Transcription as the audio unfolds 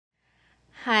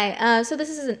Hi. So this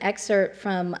is an excerpt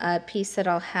from a piece that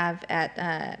I'll have at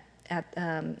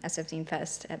SF Zine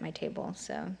Fest at my table.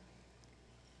 So,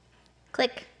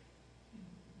 click,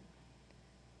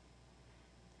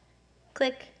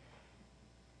 click,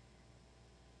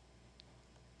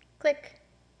 click.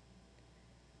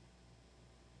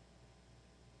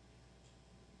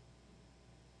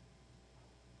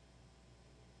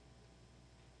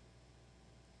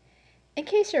 In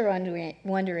case you're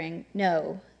wondering,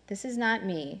 no, this is not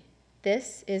me.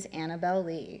 This is Annabelle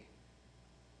Lee.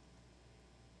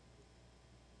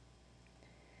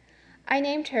 I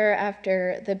named her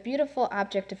after the beautiful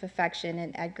object of affection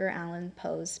in Edgar Allan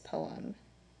Poe's poem.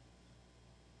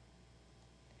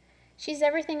 She's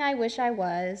everything I wish I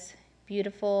was,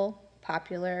 beautiful,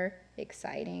 popular,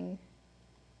 exciting.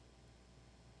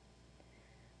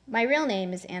 My real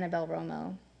name is Annabelle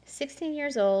Romo, 16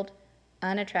 years old,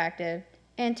 unattractive,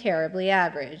 and terribly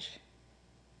average.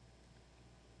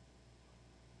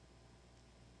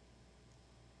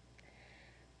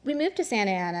 We moved to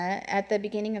Santa Ana at the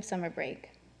beginning of summer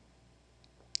break.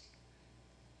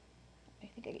 I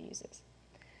think I could use this.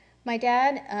 My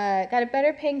dad got a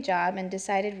better paying job and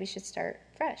decided we should start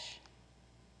fresh.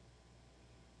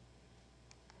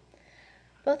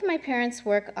 Both of my parents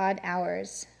work odd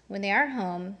hours. When they are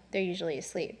home, they're usually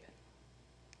asleep.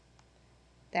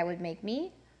 That would make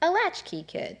me a latchkey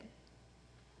kid.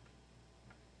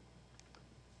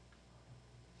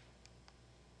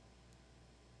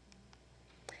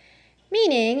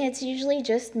 Meaning it's usually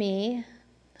just me,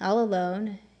 all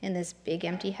alone in this big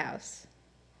empty house.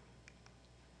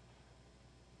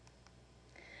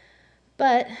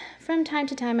 But from time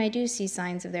to time I do see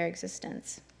signs of their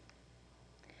existence.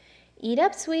 Eat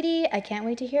up, sweetie. I can't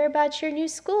wait to hear about your new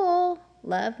school.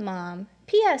 Love, Mom.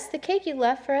 P.S. The cake you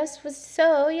left for us was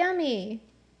so yummy.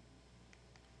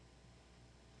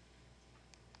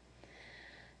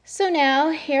 So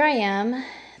now, here I am,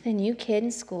 the new kid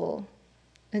in school.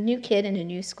 A new kid in a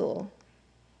new school.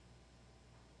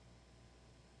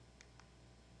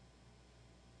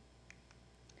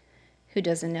 Who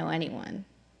doesn't know anyone.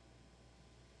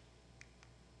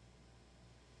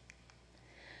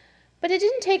 But it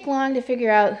didn't take long to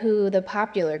figure out who the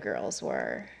popular girls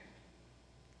were.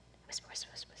 Whisper, whisper,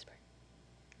 whisper, whisper.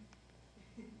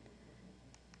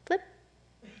 Flip.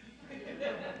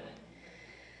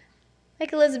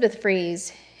 Like Elizabeth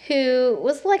Fries, who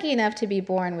was lucky enough to be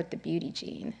born with the beauty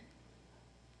gene.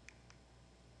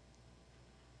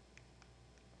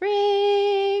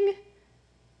 Ring!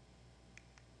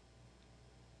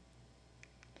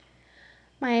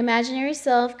 My imaginary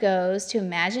self goes to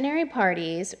imaginary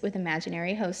parties with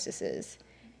imaginary hostesses.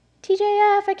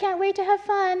 TJF, I can't wait to have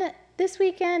fun this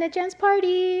weekend at Jen's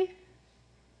party.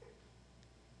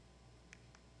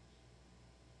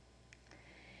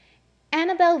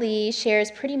 Annabelle Lee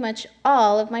shares pretty much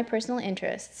all of my personal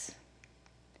interests.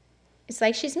 It's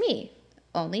like she's me,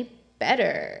 only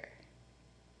better.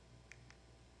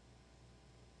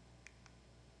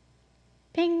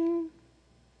 Ping.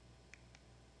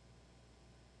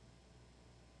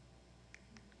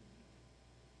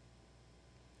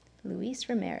 Luis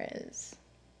Ramirez.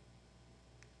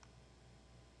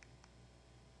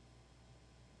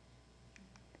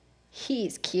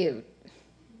 He's cute.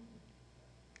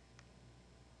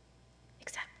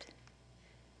 Except.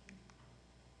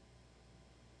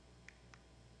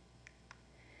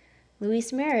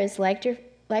 Luis Ramirez liked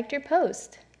your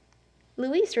post.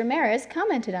 Luis Ramirez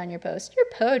commented on your post. Your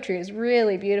poetry is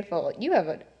really beautiful. You have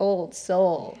an old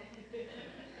soul.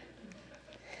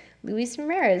 Luis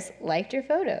Ramirez liked your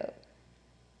photo.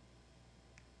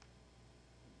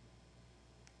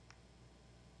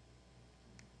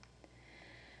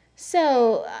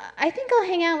 So, I think I'll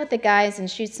hang out with the guys and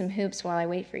shoot some hoops while I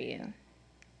wait for you.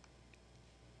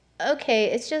 Okay,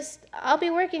 it's just, I'll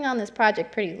be working on this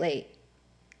project pretty late.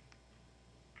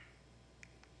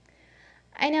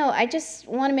 I know, I just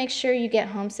want to make sure you get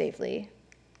home safely.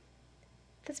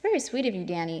 That's very sweet of you,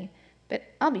 Danny, but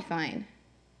I'll be fine.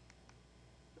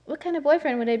 What kind of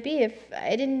boyfriend would I be if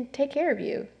I didn't take care of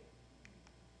you?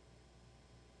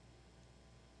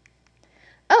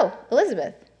 Oh,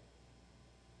 Elizabeth.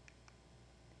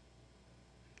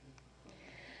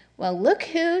 Well, look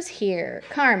who's here.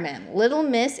 Carmen, Little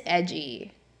Miss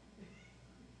Edgy.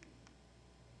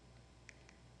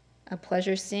 A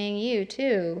pleasure seeing you,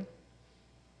 too.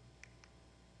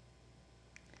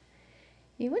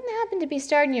 You wouldn't happen to be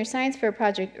starting your science fair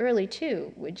project early,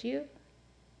 too, would you?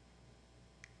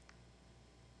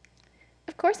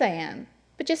 Of course I am,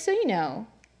 but just so you know,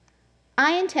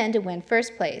 I intend to win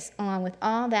first place along with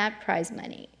all that prize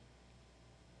money.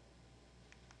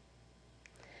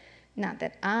 Not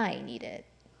that I need it.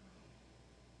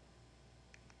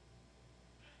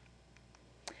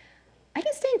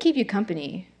 keep you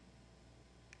company.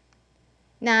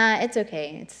 Nah, it's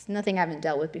okay. It's nothing I haven't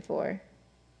dealt with before.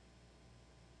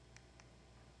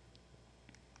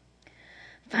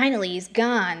 Finally, he's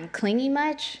gone. Clingy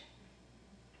much?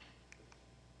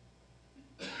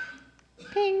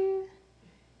 Ping.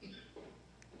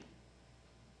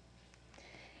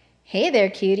 Hey there,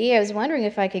 cutie. I was wondering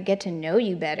if I could get to know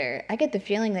you better. I get the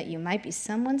feeling that you might be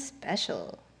someone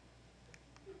special.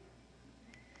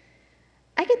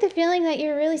 I get the feeling that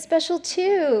you're really special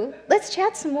too. Let's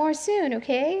chat some more soon,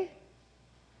 okay?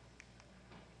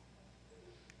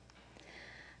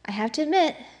 I have to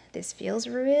admit, this feels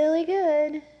really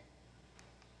good.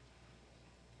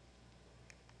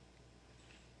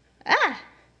 Ah!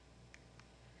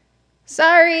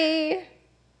 Sorry!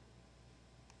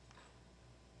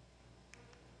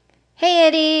 Hey,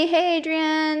 Eddie. Hey,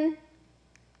 Adrian.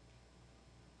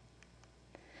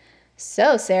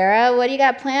 So, Sarah, what do you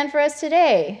got planned for us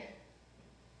today?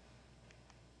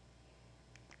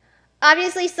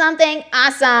 Obviously something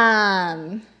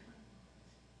awesome.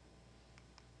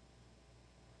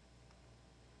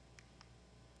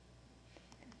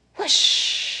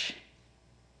 Whoosh.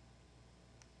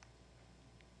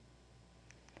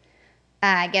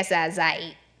 I guess that's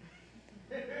I.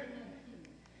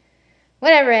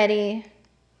 Whatever, Eddie.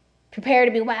 Prepare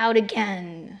to be wowed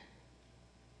again.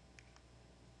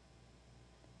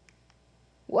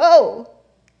 Whoa.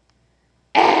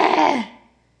 Ah.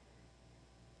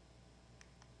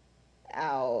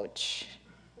 Ouch.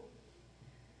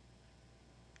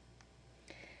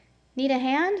 Need a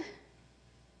hand?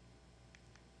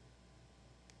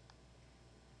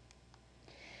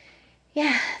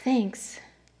 Yeah, thanks.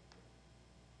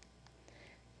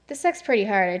 This sucks pretty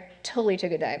hard. I totally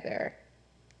took a dive there.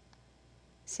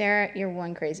 Sarah, you're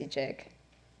one crazy chick.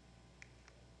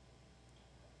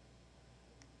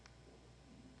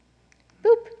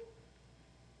 Boop.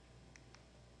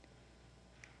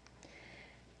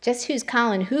 Just who's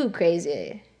calling who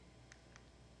crazy?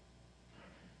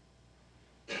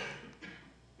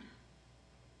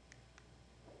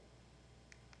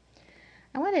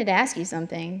 I wanted to ask you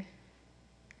something.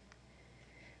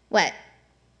 What?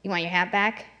 You want your hat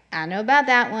back? I don't know about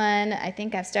that one. I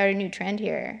think I've started a new trend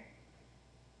here.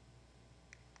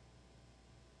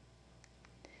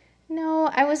 No,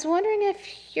 I was wondering if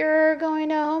you're going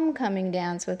to homecoming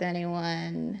dance with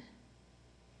anyone.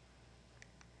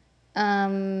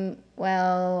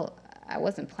 Well, I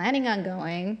wasn't planning on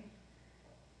going.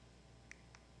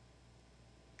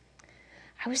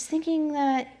 I was thinking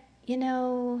that,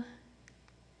 that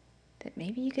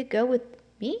maybe you could go with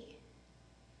me?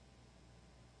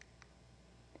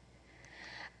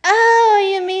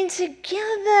 Oh, you mean together?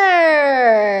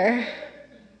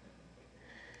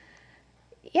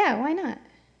 Yeah, why not?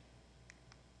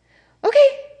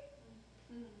 Okay.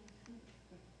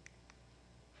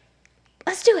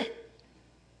 Let's do it.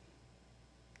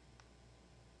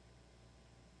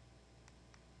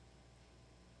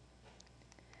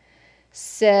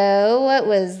 So, what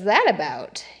was that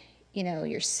about?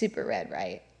 You're super red,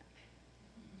 right?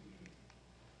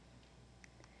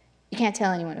 You can't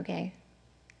tell anyone, okay?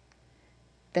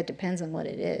 That depends on what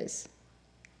it is.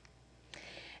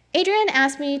 Adrian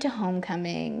asked me to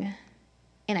homecoming,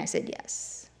 and I said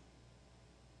yes.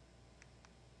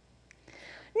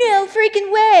 No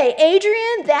freaking way!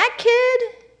 Adrian, that kid?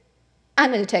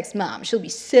 I'm going to text Mom. She'll be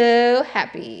so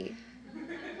happy.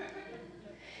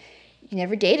 You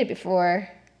never dated before.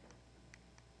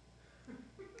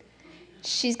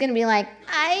 She's going to be like,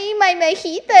 ay, my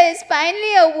Majita is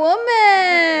finally a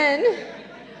woman.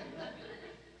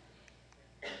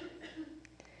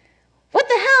 What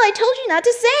the hell? I told you not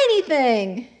to say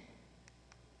anything.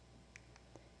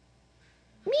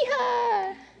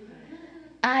 Mija.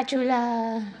 Ah,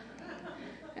 chula.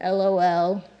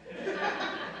 LOL.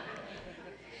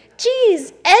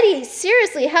 Geez, Eddie,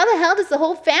 seriously, how the hell does the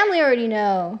whole family already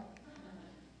know?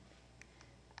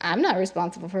 I'm not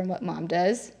responsible for what Mom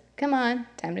does. Come on,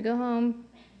 time to go home.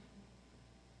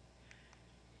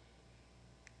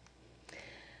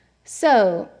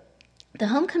 So, the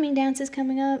homecoming dance is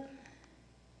coming up.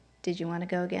 Did you want to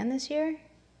go again this year?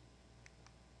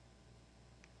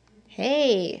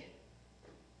 Hey.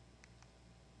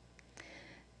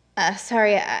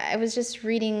 Sorry, I was just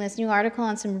reading this new article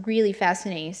on some really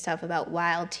fascinating stuff about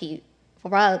wild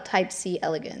type C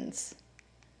elegans.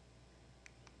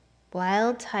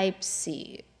 Wild type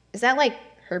C. Is that like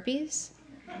herpes?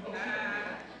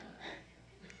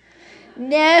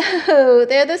 No,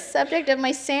 they're the subject of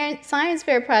my science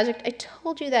fair project. I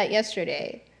told you that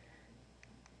yesterday.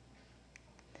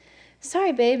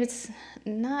 Sorry, babe, it's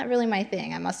not really my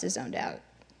thing. I must have zoned out.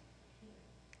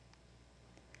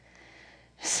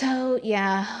 So,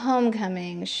 yeah,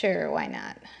 homecoming, sure, why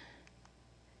not?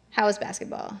 How was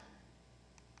basketball?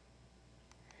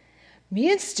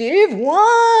 Me and Steve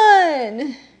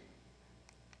won!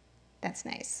 That's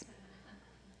nice.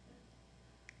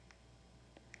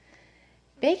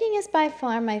 Baking is by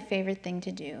far my favorite thing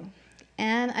to do,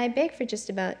 and I bake for just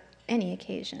about any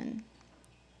occasion.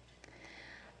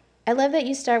 I love that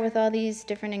you start with all these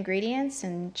different ingredients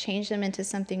and change them into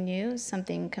something new,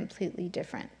 something completely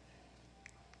different.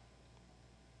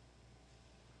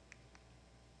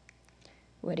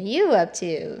 What are you up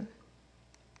to?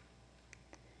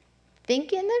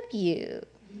 Thinking of you.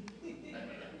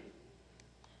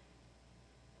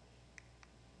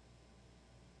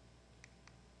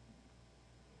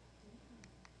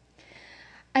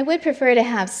 I would prefer to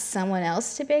have someone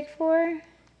else to bake for,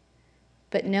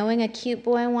 but knowing a cute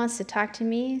boy wants to talk to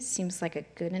me seems like a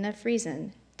good enough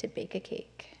reason to bake a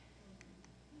cake.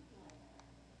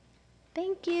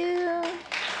 Thank you.